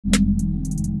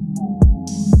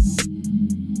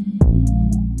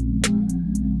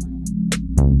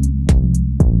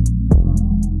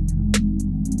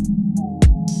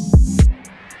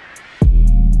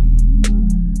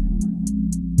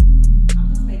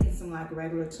like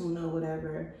regular tuna or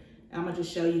whatever. I'm gonna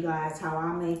just show you guys how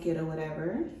I make it or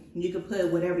whatever. You can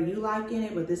put whatever you like in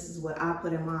it, but this is what I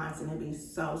put in mine, and it'd be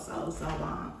so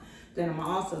bomb. Then I'm gonna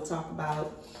also talk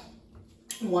about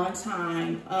one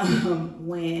time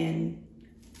when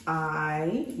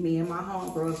me and my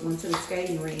homegirls went to the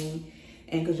skating ring,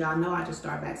 and cause y'all know I just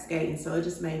started back skating, so it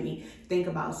just made me think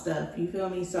about stuff, you feel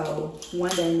me? So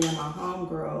one day me and my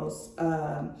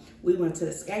homegirls, we went to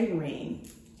the skating ring.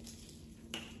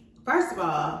 First of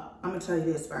all, I'm gonna tell you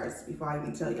this first before I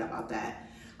even tell you about that.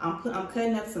 I'm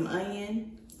cutting up some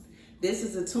onion. This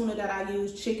is a tuna that I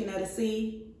use, chicken of the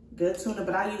sea. Good tuna,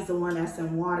 but I use the one that's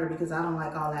in water because I don't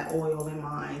like all that oil in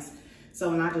mine. So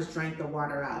when I just drank the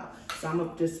water out. So I'm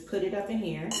gonna just put it up in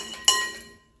here.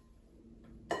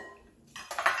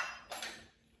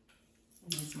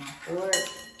 Use my fork.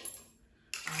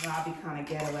 I know I'll be kind of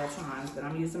ghetto at times, but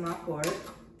I'm using my fork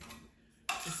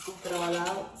to scoop it all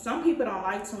out. Some people don't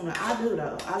like tuna. I do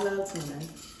though. I love tuna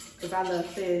because I love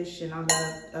fish and I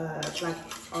love like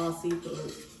all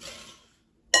seafood.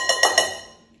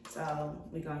 So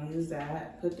we're gonna use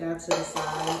that. Put that to the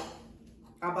side.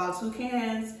 I bought 2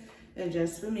 cans and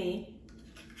just for me.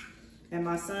 And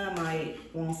my son might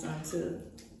want some too.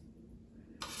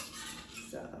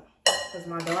 So, cause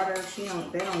my daughter,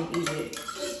 they don't eat it.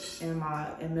 And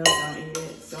Milk don't eat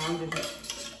it. So I'm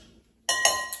just,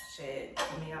 shit,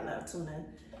 for me, I love tuna.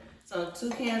 So 2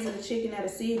 cans of the chicken at a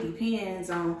sea, it depends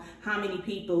on how many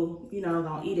people, you know,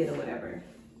 gonna eat it or whatever.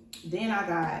 Then I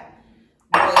got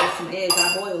boiled some eggs.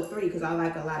 I boiled 3 because I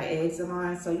like a lot of eggs in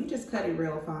mine. So you just cut it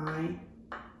real fine.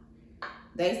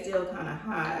 They still kind of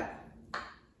hot.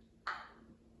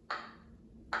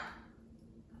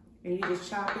 And you just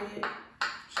chop it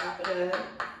up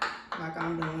like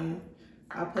I'm doing.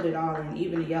 I put it all in,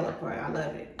 even the yellow part. I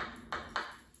love it.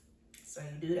 So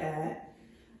you do that.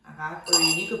 I got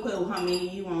 3. You can put how many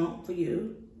you want for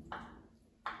you.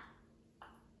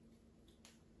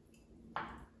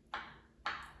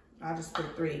 I just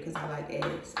put 3 because I like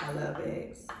eggs. I love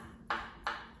eggs.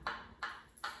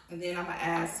 And then I'm gonna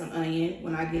add some onion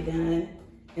when I get done.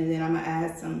 And then I'm gonna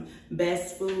add some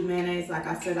Best Food mayonnaise. Like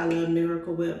I said, I love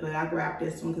Miracle Whip, but I grabbed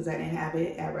this one because I didn't have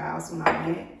it at Rouse when I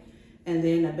went. And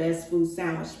then the Best Food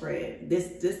sandwich spread. This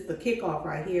the kickoff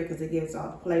right here because it gives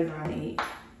all the flavor I need.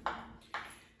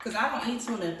 Because I don't eat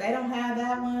tuna. If they don't have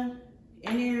that one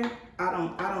in here, I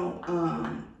don't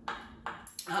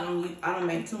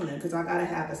make tuna because I gotta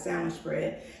have a sandwich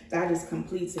spread that just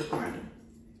completes it for me.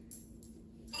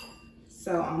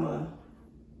 So I'm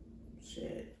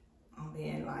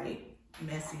being like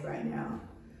messy right now,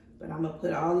 but I'm gonna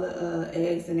put all the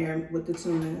eggs in there with the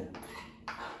tuna,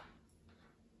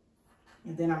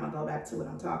 and then I'm gonna go back to what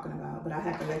I'm talking about. But I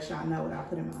have to let y'all know what I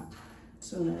put in my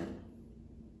tuna.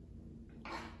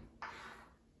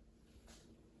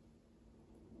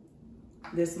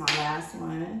 This is my last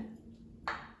one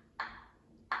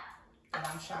that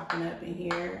I'm chopping up in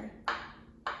here.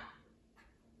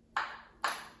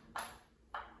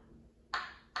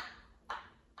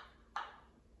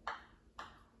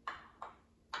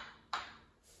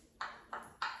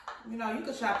 You know, you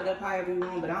can chop it up however you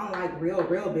want, but I don't like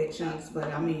real big chunks. But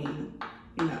I mean,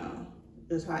 you know,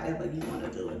 just however you want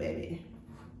to do it, baby.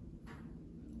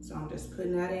 So I'm just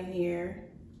putting that in here.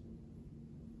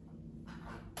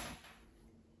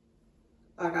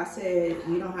 Like I said,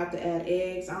 you don't have to add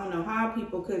eggs. I don't know how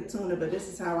people cook tuna, but this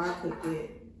is how I cook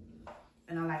it.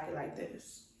 And I like it like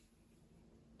this.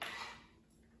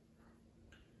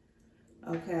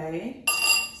 Okay.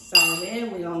 So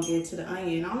then we're gonna get to the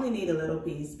onion. I only need a little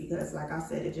piece because like I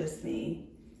said, it's just me.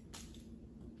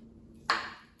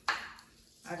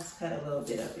 I just cut a little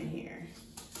bit up in here.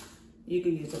 You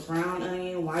can use a brown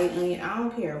onion, white onion. I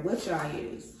don't care what y'all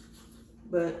use.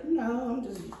 But you know, I'm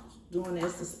just doing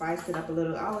this to spice it up a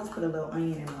little. I always put a little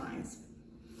onion in mine.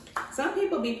 Some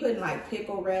people be putting like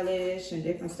pickle relish and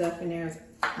different stuff in there.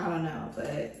 I don't know,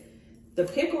 but the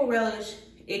pickle relish,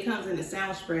 it comes in the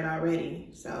sandwich spread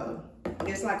already. So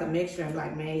it's like a mixture of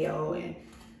like mayo and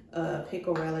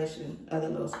pickle relish and other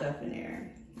little stuff in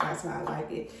there. That's how I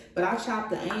like it. But I chop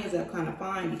the onions up kind of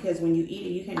fine because when you eat it,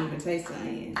 you can't even taste the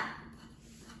onion.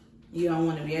 You don't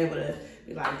want to be able to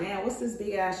be like, damn, what's this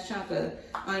big ass chunk of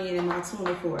onion in my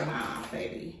tuna for? Nah,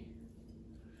 baby.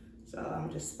 So I'm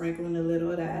just sprinkling a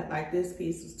little of that. Like this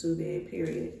piece was too big,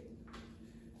 period.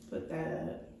 Put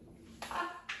that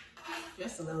up.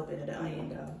 Just a little bit of the onion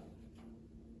though.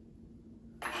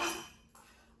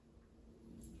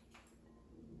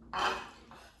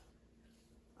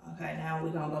 Okay, now we're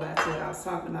gonna go back to what I was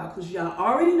talking about because y'all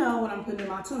already know what I'm putting in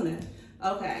my tuna.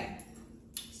 Okay,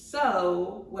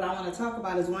 so what I want to talk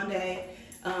about is one day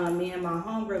Me and my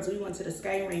homegirls, we went to the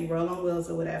skate ring, roll on wheels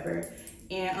or whatever.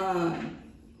 And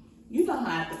you know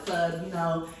how at the club, you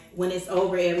know, when it's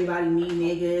over, everybody meet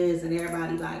niggas and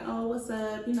everybody like, oh, what's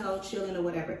up, you know, chilling or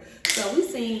whatever. So we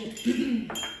seen,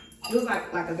 it was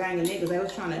like a gang of niggas. They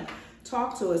was trying to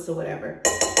talk to us or whatever.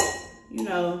 You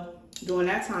know, during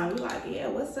that time, we like, yeah,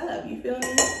 what's up? You feel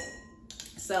me?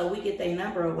 So we get their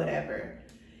number or whatever.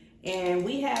 And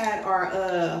we had our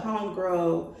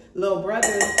homegirl little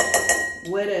brother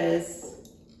with us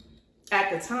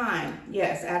at the time.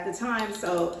 Yes, at the time.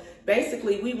 So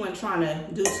basically, we weren't trying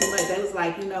to do too much. They was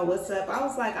like, you know, what's up? I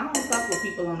was like, I don't fuck with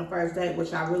people on the first date,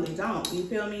 which I really don't. You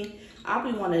feel me? I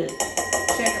be want to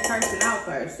check a person out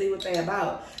first, see what they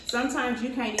about. Sometimes you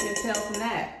can't even tell from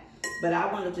that. But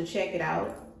I wanted to check it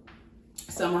out.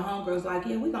 So my homegirl's like,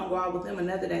 yeah, we gonna go out with them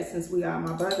another day since we got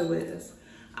my brother with us.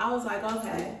 I was like,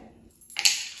 okay.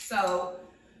 So,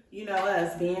 you know,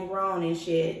 us being grown and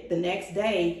shit, the next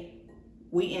day,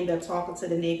 we end up talking to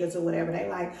the niggas or whatever. They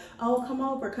like, oh, come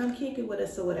over, come kick it with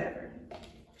us or whatever.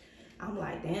 I'm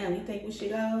like, damn, you think we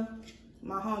should go?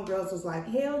 My homegirls was like,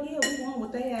 hell yeah, we want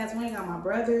with they ass. We ain't got my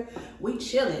brother. We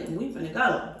chilling. We finna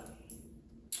go.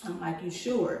 I'm like, you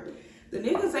sure? The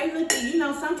niggas ain't looking, you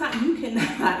know, sometimes you cannot,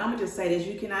 I'm gonna just say this,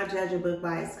 you cannot judge a book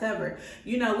by its cover.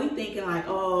 You know, we thinking like,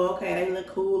 oh, okay, they look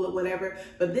cool or whatever,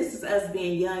 but this is us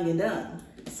being young and dumb.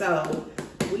 So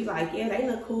we like, yeah, they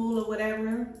look cool or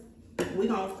whatever. We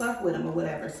gonna fuck with them or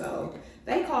whatever. So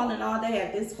they calling all day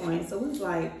at this point. So we was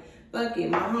like, fuck it.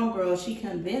 My homegirl, she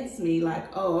convinced me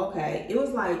like, oh, okay. It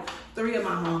was like 3 of my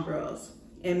homegirls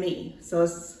and me. So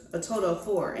it's a total of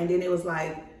 4. And then it was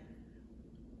like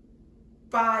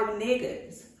 5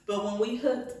 niggas. But when we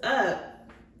hooked up,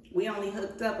 we only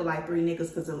hooked up with like 3 niggas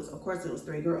because it was, of course, it was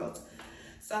 3 girls.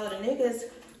 So the niggas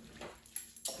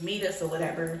meet us or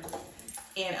whatever.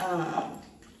 And,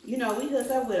 you know, we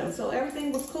hooked up with them. So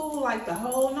everything was cool like the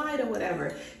whole night or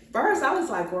whatever. First, I was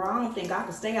like, well, I don't think I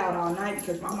could stay out all night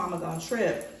because my mama gonna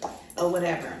trip or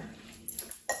whatever.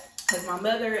 Because my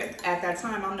mother, at that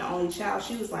time, I'm the only child.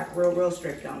 She was like real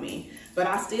strict on me. But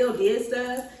I still did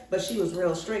stuff, but she was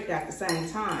real strict at the same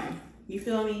time. You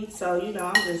feel me? So, you know,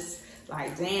 I'm just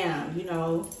like, damn, you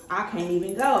know, I can't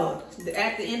even go.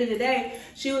 At the end of the day,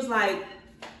 she was like,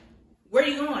 where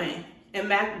you going? And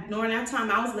back during that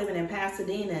time, I was living in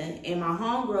Pasadena, and my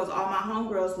homegirls, all my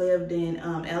homegirls lived in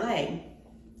LA.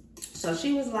 So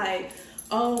she was like,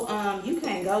 oh, you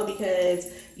can't go because,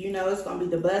 you know, it's going to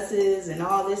be the buses and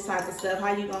all this type of stuff.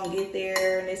 How you going to get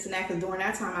there and this and that? Because during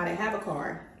that time, I didn't have a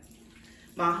car.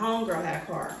 My homegirl had a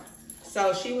car.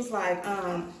 So she was like,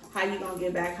 how you going to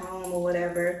get back home or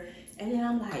whatever? And then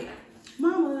I'm like,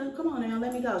 mama, come on now,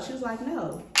 let me go. She was like,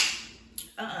 no.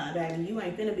 Baby, you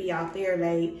ain't finna be out there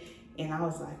late. And I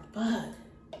was like,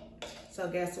 fuck. So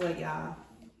guess what, y'all?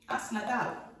 I snuck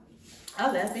out.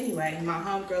 I left anyway. My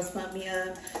homegirls pumped me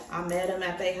up. I met them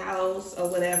at their house or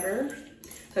whatever.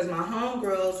 Because my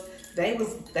homegirls, they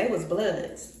was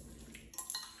bloods.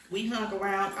 We hung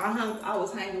around. I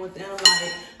was hanging with them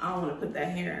like, I don't want to put that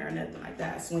hair or nothing like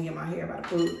that, swinging my hair by the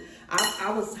food.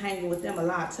 I was hanging with them a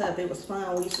lot tough. It was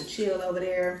fun. We used to chill over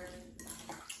there,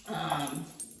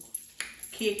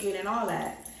 kick it and all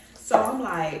that. So I'm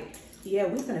like, yeah,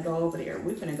 we finna go over there.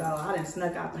 We finna go. I done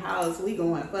snuck out the house. We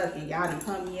going fucking. Y'all done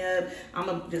pump me up. I'm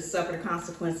gonna just suffer the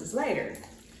consequences later.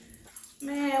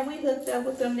 Man, we hooked up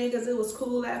with them niggas. It was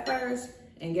cool at first.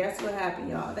 And guess what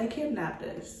happened, y'all? They kidnapped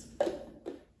us.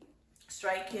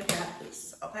 Straight kidnapped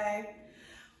us, okay?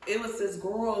 It was this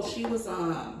girl. She was,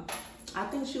 I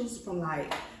think she was from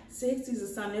like 60s or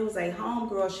something. It was a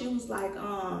homegirl. She was like,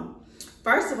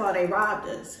 first of all, they robbed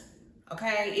us,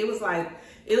 okay? It was like,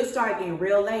 it started getting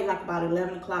real late, like about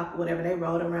 11 o'clock or whatever. They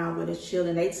rode around with us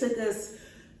chilling. They took us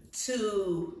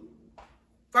to,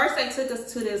 first they took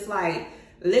us to this like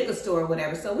liquor store or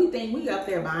whatever. So we think we up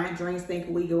there buying drinks,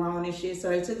 thinking we grown and shit. So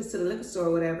they took us to the liquor store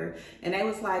or whatever. And they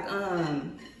was like,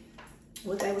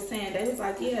 what they was saying, they was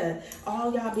like, yeah,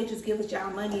 all y'all bitches give us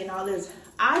y'all money and all this.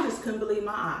 I just couldn't believe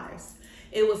my eyes.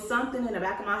 It was something in the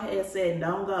back of my head said,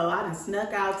 don't go. I done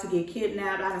snuck out to get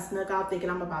kidnapped. I done snuck out thinking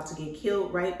I'm about to get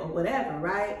killed, raped, or whatever,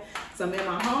 right? So me and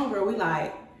my homegirl, we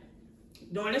like,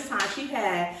 during this time,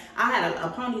 I had a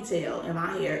ponytail in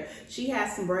my hair. She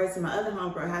had some braids and my other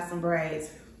homegirl had some braids.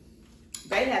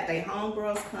 They had their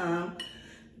homegirls come.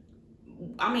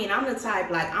 I mean, I'm the type,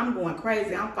 like, I'm going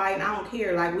crazy. I'm fighting. I don't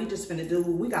care. Like, we just finna do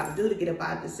what we got to do to get up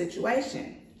out of the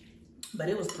situation. But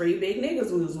it was 3 big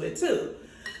niggas we was with, too.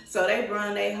 So they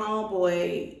run their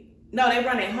homeboy. No, they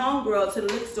run their homegirl to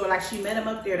the liquor store. Like, she met him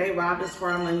up there. They robbed us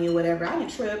for our money or whatever. I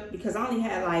didn't trip because I only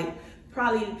had, like,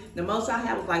 probably the most I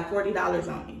had was, like,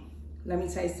 $40 on me. Let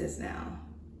me taste this now.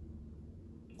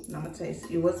 And I'm gonna taste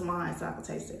it. It was mine, so I can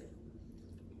taste it.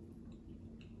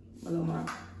 A little more.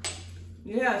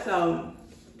 Yeah, so,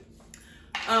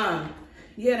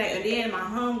 yeah, and then my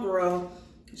homegirl,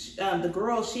 the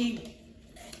girl,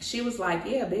 she was like,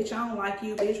 yeah, bitch, I don't like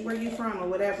you, bitch, where you from, or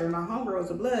whatever. My homegirl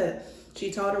was a blood.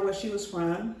 She told her where she was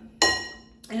from.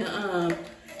 And,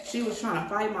 she was trying to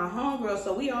fight my homegirl,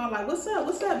 so we all like, what's up,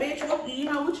 bitch? You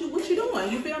know, what you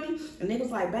doing? You feel me? And niggas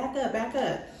like, back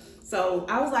up. So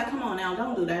I was like, come on now,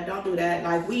 don't do that.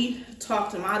 Like, we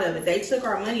talked them out of it. They took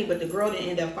our money, but the girl didn't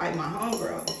end up fighting my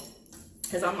homegirl.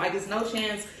 Because I'm like, there's no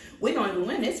chance we don't even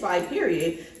win this fight,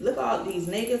 period. Look at all these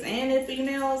niggas and the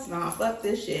females. Nah, fuck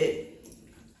this shit.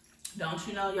 Don't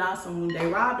you know, y'all, so when they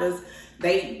robbed us,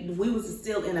 we was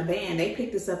still in a van. They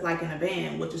picked us up like in a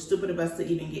van, which is stupid of us to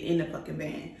even get in the fucking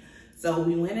van. So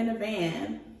we went in a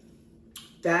van.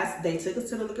 They took us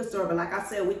to the liquor store, but like I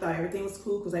said, we thought everything was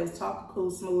cool because they was talking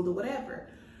cool, smooth, or whatever.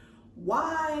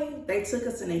 Why they took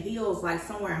us in the hills, like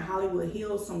somewhere in Hollywood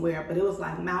Hills somewhere, but it was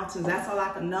like mountains. That's all I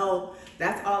can know.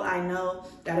 That's all I know,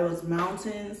 that it was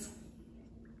mountains.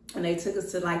 And they took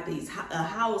us to like a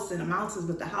house in the mountains,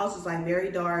 but the house was like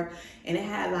very dark, and it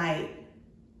had like,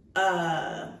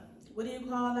 what do you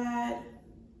call that?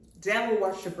 Devil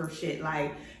worshiper shit.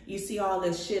 Like, you see all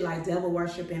this shit like devil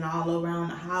worshiping all around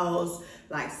the house,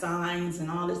 like signs and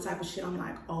all this type of shit. I'm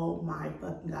like, oh my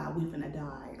fucking God, we finna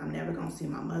die. I'm never gonna see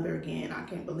my mother again. I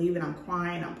can't believe it. I'm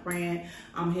crying, I'm praying,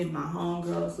 I'm hitting my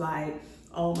homegirls like,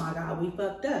 oh my God, we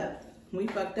fucked up. We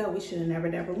fucked up. We should have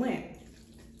never went.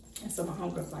 And so my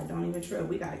homegirls like, don't even trip.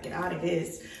 We got to get out of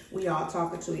this. We all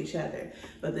talking to each other.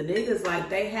 But the niggas, like,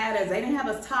 they had us. They didn't have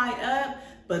us tied up,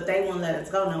 but they wouldn't let us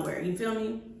go nowhere. You feel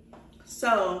me?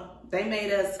 So they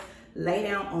made us lay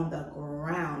down on the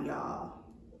ground, y'all.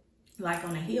 Like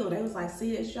on a hill. They was like,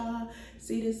 see this, y'all?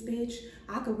 See this bitch?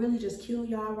 I could really just kill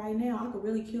y'all right now. I could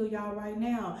really kill y'all right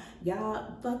now.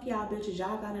 Y'all, fuck y'all bitches.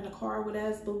 Y'all got in a car with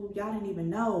us, but y'all didn't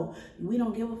even know. We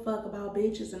don't give a fuck about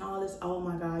bitches and all this. Oh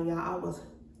my God, y'all. I was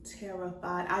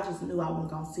terrified. I just knew I wasn't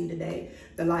gonna see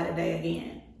the light of day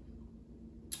again.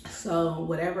 So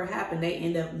whatever happened, they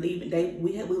end up leaving.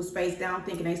 We was face down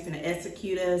thinking they was gonna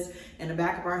execute us, in the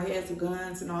back of our heads with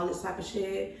guns and all this type of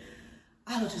shit.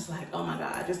 I was just like, oh my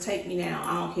God, just take me now.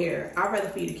 I don't care. I'd rather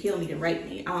for you to kill me than rape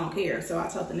me. I don't care. So I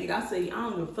told the nigga, I said, I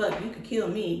don't give a fuck. You could kill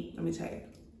me. Let me tell you.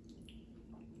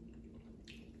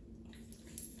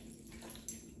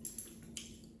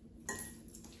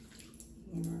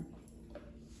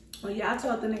 Well, yeah, I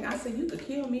told the nigga, I said, you could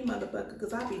kill me, motherfucker,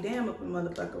 because I'd be damn if a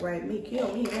motherfucker rape me.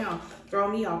 Kill me now.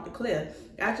 Throw me off the cliff.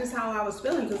 That's just how I was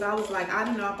feeling, because I was like, I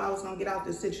didn't know if I was going to get out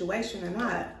this situation or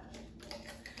not.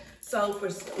 So for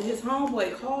his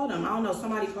homeboy called him. I don't know,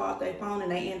 somebody called their phone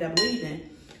and they ended up leaving.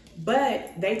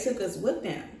 But they took us with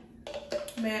them.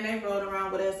 Man, they rode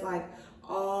around with us like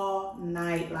all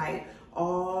night. Like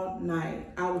all night.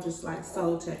 I was just like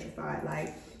so tetrified.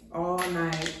 Like all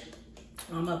night.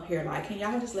 I'm up here like, can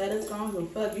y'all just let us go? Well,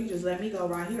 fuck, you just let me go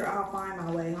right here. I'll find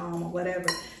my way home or whatever.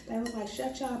 They was like,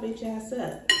 shut y'all bitch ass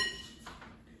up.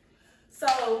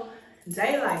 So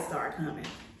daylight started coming.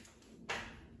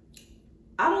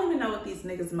 I don't even know what these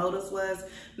niggas' motives was.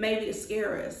 Maybe to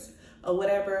scare us or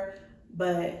whatever,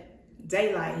 but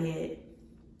daylight hit.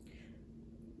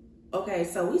 Okay,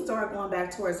 so we started going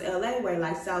back towards LA way,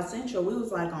 like South Central. We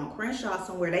was like on Crenshaw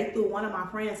somewhere. They threw one of my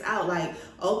friends out, like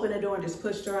opened the door and just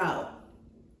pushed her out.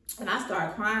 And I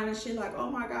started crying and shit like, oh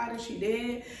my God, is she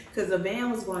dead? Because the van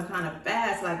was going kind of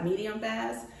fast, like medium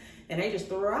fast. And they just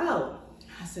threw her out.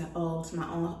 I said, oh, to my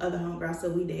other homegirl, I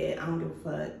said, we dead. I don't give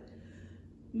a fuck.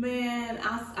 Man,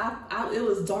 it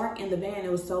was dark in the van.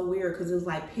 It was so weird because it was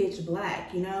like pitch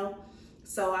black, you know?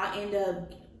 So I ended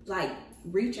up like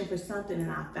reaching for something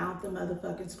and I found the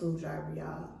motherfucking screwdriver,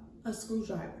 y'all. A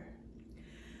screwdriver.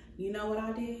 You know what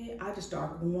I did? I just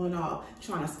started going off,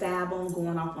 trying to stab them,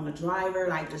 going off on the driver,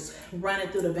 like just running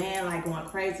through the van, like going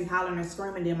crazy, hollering and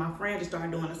screaming. Then my friend just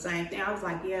started doing the same thing. I was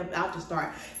like, yeah, I'll just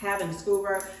start having the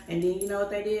screwdriver. And then you know what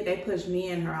they did? They pushed me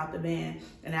and her out the van.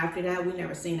 And after that, we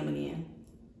never seen them again.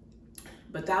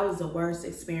 But that was the worst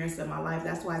experience of my life.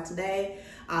 That's why today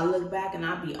I look back and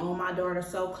I be on my daughter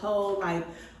so cold, like,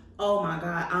 oh my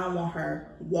God, I don't want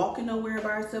her walking nowhere by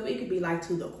herself. It could be like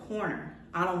to the corner.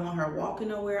 I don't want her walking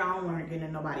nowhere. I don't want her getting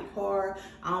in nobody's car.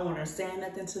 I don't want her saying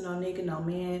nothing to no nigga, no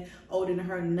man older than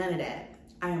her, none of that.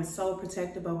 I am so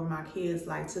protective over my kids,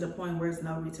 like to the point where it's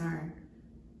no return.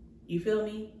 You feel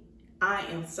me? I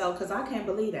am so, because I can't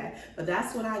believe that. But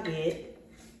that's what I get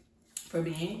for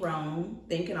being grown,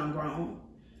 thinking I'm grown,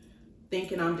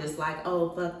 thinking I'm just like,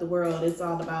 oh, fuck the world. It's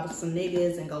all about some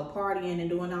niggas and go partying and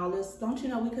doing all this. Don't you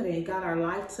know we could have got our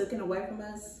life taken away from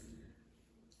us?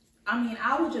 I mean,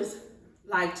 I was just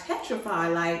like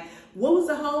petrified. Like, what was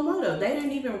the whole motive? They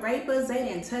didn't even rape us. They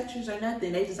didn't touch us or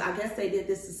nothing. They just, I guess they did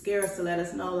this to scare us, to let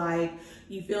us know, like,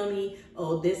 you feel me?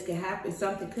 Oh, this could happen.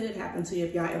 Something could happen to you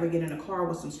if y'all ever get in a car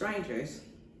with some strangers.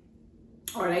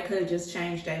 Or they could have just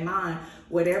changed their mind.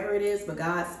 Whatever it is, but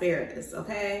God spared us,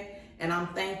 okay? And I'm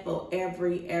thankful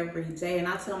every day. And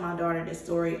I tell my daughter this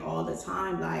story all the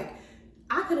time. Like,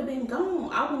 I could have been gone.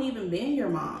 I wouldn't even been your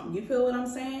mom. You feel what I'm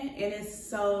saying? And it's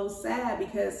so sad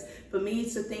because for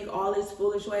me to think all these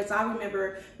foolish ways, I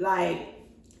remember, like,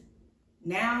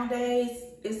 nowadays,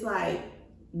 it's like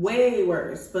way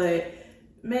worse. But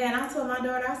man, I told my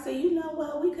daughter, I said, you know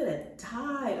what? We could have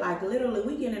died. Like, literally,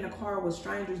 we get in a car with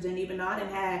strangers, didn't even know. I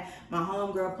didn't have my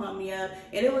homegirl pump me up.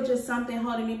 And it was just something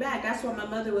holding me back. That's why my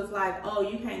mother was like, oh,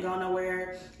 you can't go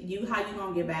nowhere. How you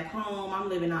gonna get back home? I'm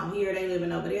living out here. They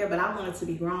living over there. But I wanted to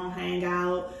be grown, hang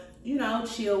out, you know,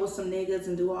 chill with some niggas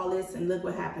and do all this. And look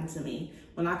what happened to me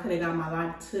when I could have got my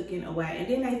life taken away. And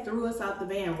then they threw us out the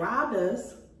van, robbed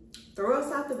us, threw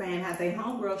us out the van, had their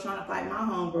homegirl trying to fight my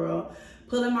homegirl,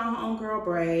 pulling my homegirl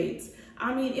braids.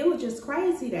 I mean, it was just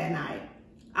crazy that night.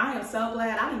 I am so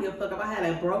glad. I didn't give a fuck if I had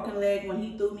a broken leg when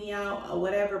he threw me out or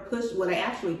whatever. Well, they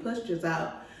actually pushed us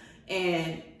out.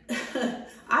 And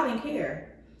I didn't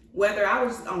care whether I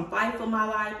was on fight for my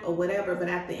life or whatever. But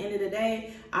at the end of the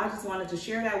day, I just wanted to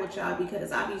share that with y'all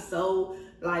because I be so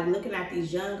like looking at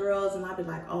these young girls and I be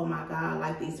like, oh my God,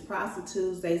 like these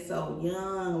prostitutes, they so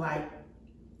young, like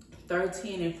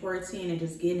 13 and 14 and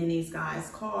just getting in these guys'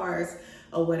 cars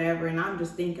or whatever. And I'm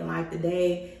just thinking like the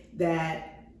day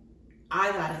that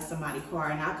I got in somebody's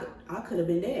car and I could have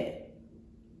been dead.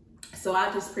 So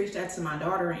I just preach that to my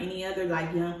daughter or any other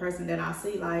like young person that I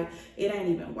see, like, it ain't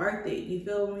even worth it. You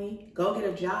feel me? Go get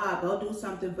a job, go do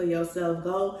something for yourself,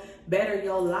 go better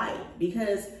your life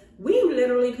because we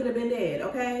literally could have been dead,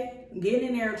 okay? Getting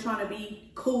in there trying to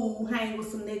be cool, hang with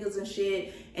some niggas and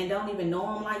shit, and don't even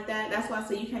know them like that. That's why I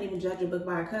say you can't even judge a book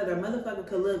by a cover. A motherfucker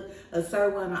could look a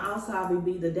certain way on the outside, but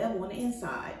be the devil on the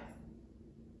inside.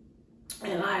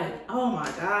 And like, oh my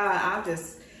God,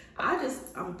 I'm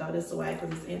gonna throw this away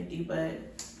because it's empty, but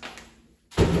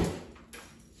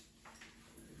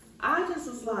I just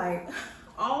was like,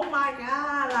 oh my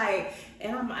God, like,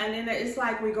 and then it's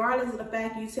like, regardless of the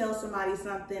fact you tell somebody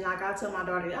something, like I tell my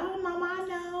daughter, oh mama, I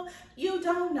know. You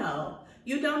don't know.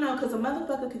 You don't know, because a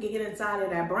motherfucker could get inside of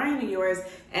that brain of yours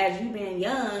as you being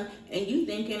young and you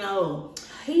thinking, oh,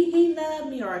 he loved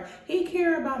me or he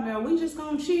care about me or we just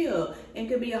gonna chill, and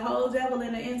could be a whole devil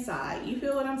in the inside. You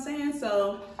feel what I'm saying?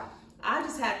 So I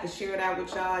just have to share that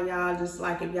with y'all. Y'all just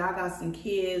like, if y'all got some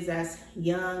kids that's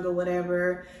young or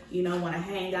whatever, you know, want to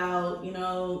hang out, you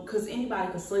know, because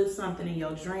anybody can slip something in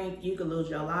your drink. You could lose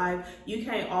your life. You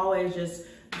can't always just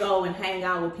go and hang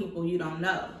out with people you don't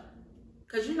know,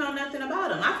 because you know nothing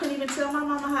about them. I couldn't even tell my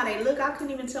mama how they look. I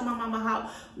couldn't even tell my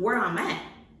mama where I'm at.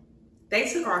 They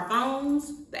took our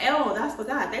phones. Oh, I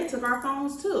forgot. They took our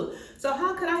phones too. So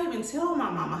how could I even tell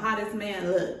my mama how this man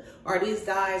look or these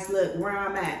guys look, where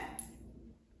I'm at?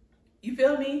 You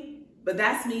feel me? But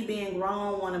that's me being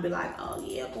grown, want to be like, oh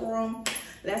yeah, girl,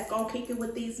 let's go kick it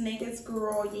with these niggas,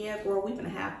 girl. Yeah, girl, we gonna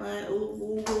have fun. Ooh,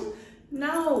 ooh, ooh.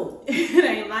 No, it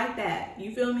ain't like that.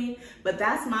 You feel me? But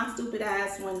that's my stupid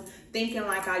ass when thinking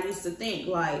like I used to think,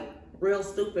 like real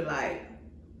stupid, like,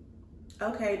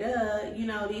 okay, duh, you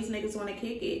know, these niggas want to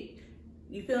kick it.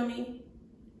 You feel me?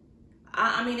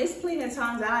 I mean, it's plenty of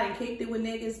times I done kicked it with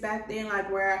niggas back then,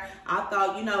 like where I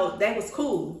thought, you know, they was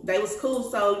cool. They was cool.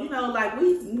 So, you know, like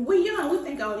we young, we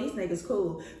think, oh, these niggas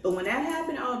cool. But when that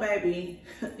happened, oh, baby,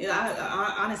 you know,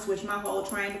 I done switched my whole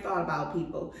train of thought about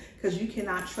people, because you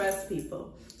cannot trust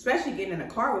people, especially getting in a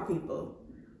car with people.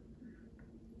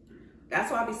 That's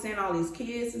why I be seeing all these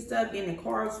kids and stuff, getting in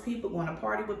cars with people, going to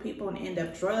party with people and end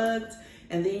up drugged.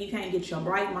 And then you can't get your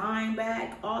bright mind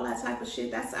back. All that type of shit,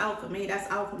 that's out for me.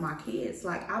 That's out for my kids.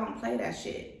 Like, I don't play that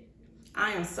shit.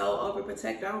 I am so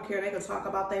overprotected. I don't care. They can talk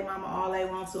about their mama all they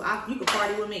want to. You can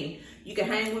party with me. You can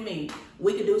hang with me.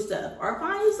 We can do stuff. Or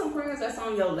find you some friends that's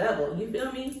on your level. You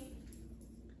feel me?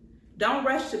 Don't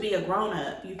rush to be a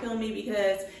grown-up. You feel me?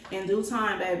 Because in due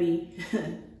time, baby,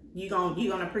 you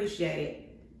gonna appreciate it.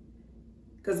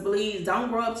 Because please, don't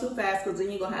grow up too fast, because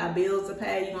then you're going to have bills to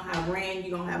pay, you're going to have rent,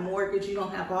 you're going to have mortgage, you're going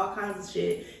to have all kinds of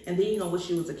shit, and then you're going to wish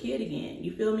you was a kid again.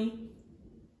 You feel me?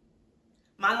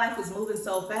 My life was moving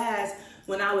so fast.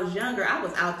 When I was younger, I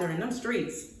was out there in them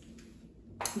streets.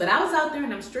 But I was out there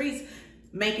in them streets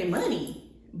making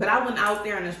money. But I wasn't out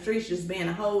there in the streets just being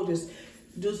a hoe, just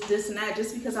do this and that.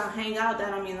 Just because I hang out,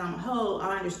 that don't mean I'm a hoe.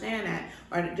 I understand that.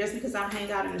 Or just because I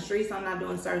hang out in the streets, I'm not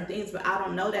doing certain things. But I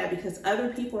don't know that because other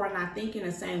people are not thinking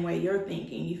the same way you're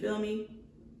thinking. You feel me?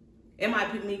 It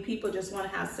might be people just want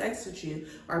to have sex with you,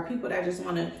 or people that just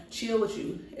want to chill with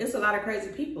you. It's a lot of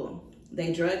crazy people.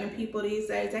 They drugging people these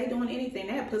days. They doing anything.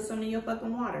 They put something in your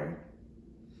fucking water.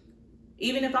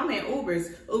 Even if I'm in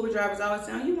Ubers, Uber drivers always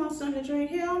saying, you want something to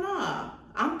drink? Hell no.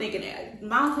 I'm thinking that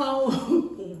my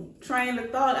whole train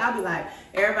of thought, I'll be like,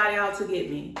 everybody out to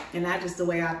get me. And that's just the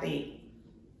way I think.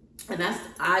 And that's,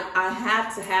 I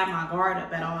have to have my guard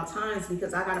up at all times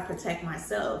because I got to protect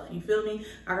myself. You feel me?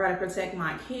 I got to protect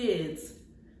my kids.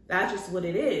 That's just what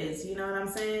it is. You know what I'm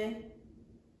saying?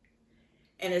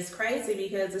 And it's crazy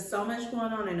because there's so much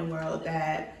going on in the world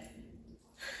that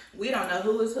we don't know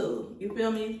who is who. You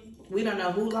feel me? We don't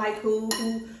know who like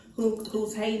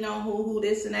who's hating on who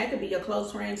this and that. Could be your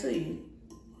close friend to you.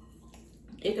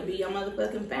 It could be your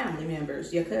motherfucking family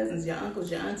members, your cousins, your uncles,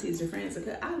 your aunties, your friends.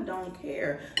 I don't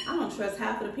care. I don't trust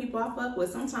half of the people I fuck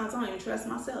with. Sometimes I don't even trust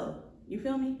myself. You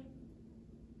feel me?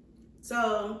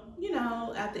 So, you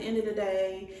know, at the end of the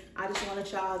day, I just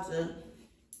wanted y'all to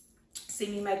see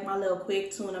me make my little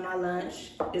quick tuna my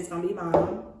lunch. It's gonna be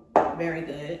bomb. Very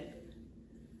good.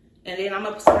 And then I'm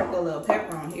gonna sprinkle a little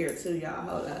pepper on here too, y'all.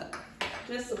 Hold up.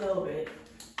 Just a little bit.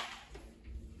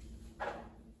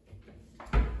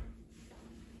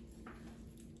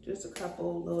 Just a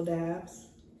couple little dabs.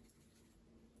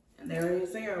 And there it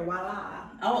is there, voila.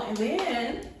 Oh, and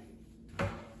then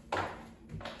I'm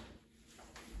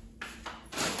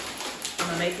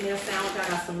gonna make me a sandwich. I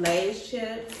got some Lay's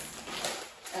chips.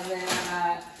 And then I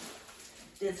got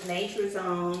this Nature's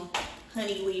Own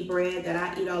honey wheat bread that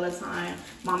I eat all the time.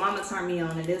 My mama turned me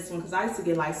on to this one because I used to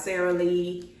get like Sara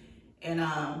Lee and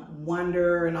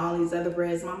Wonder and all these other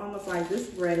breads. My mom was like, this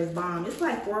bread is bomb. It's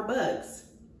like $4.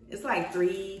 It's like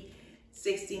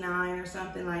 $3.69 or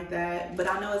something like that. But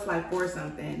I know it's like $4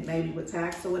 something, maybe with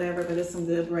tax or whatever, but it's some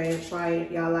good bread. Try it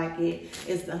if y'all like it.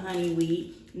 It's the honey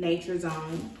wheat, Nature's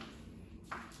Own.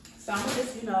 So I'm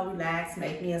just, you know, relax,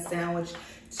 make me a sandwich,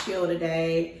 chill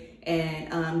today,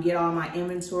 and get all my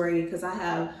inventory because I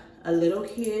have a little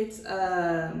kid's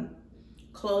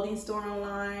clothing store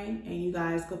online, and you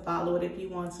guys could follow it if you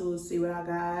want to see what I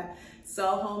got.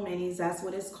 Soho Minis, that's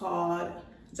what it's called.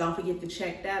 Don't forget to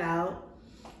check that out.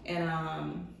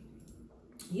 And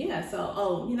yeah, so,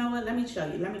 oh, you know what? Let me show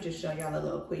you. Let me just show y'all a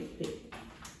little quick pic.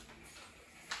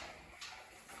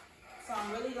 So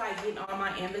I'm really like getting all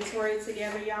my inventory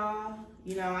together, y'all.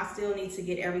 You know, I still need to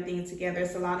get everything together.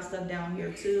 It's a lot of stuff down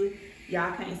here too.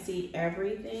 Y'all can't see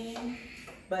everything,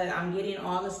 but I'm getting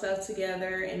all the stuff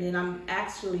together, and then I'm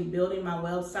actually building my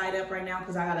website up right now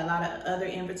because I got a lot of other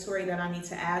inventory that I need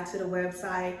to add to the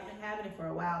website. I've been having it for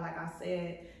a while, like I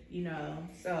said, you know,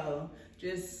 so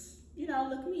just, you know,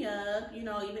 look me up, you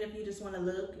know, even if you just want to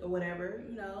look or whatever,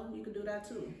 you know, you can do that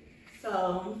too.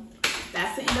 So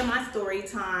that's the end of my story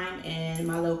time and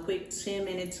my little quick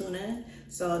 10-minute tuna.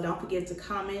 So don't forget to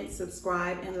comment,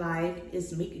 subscribe, and like.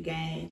 It's Mika Gang.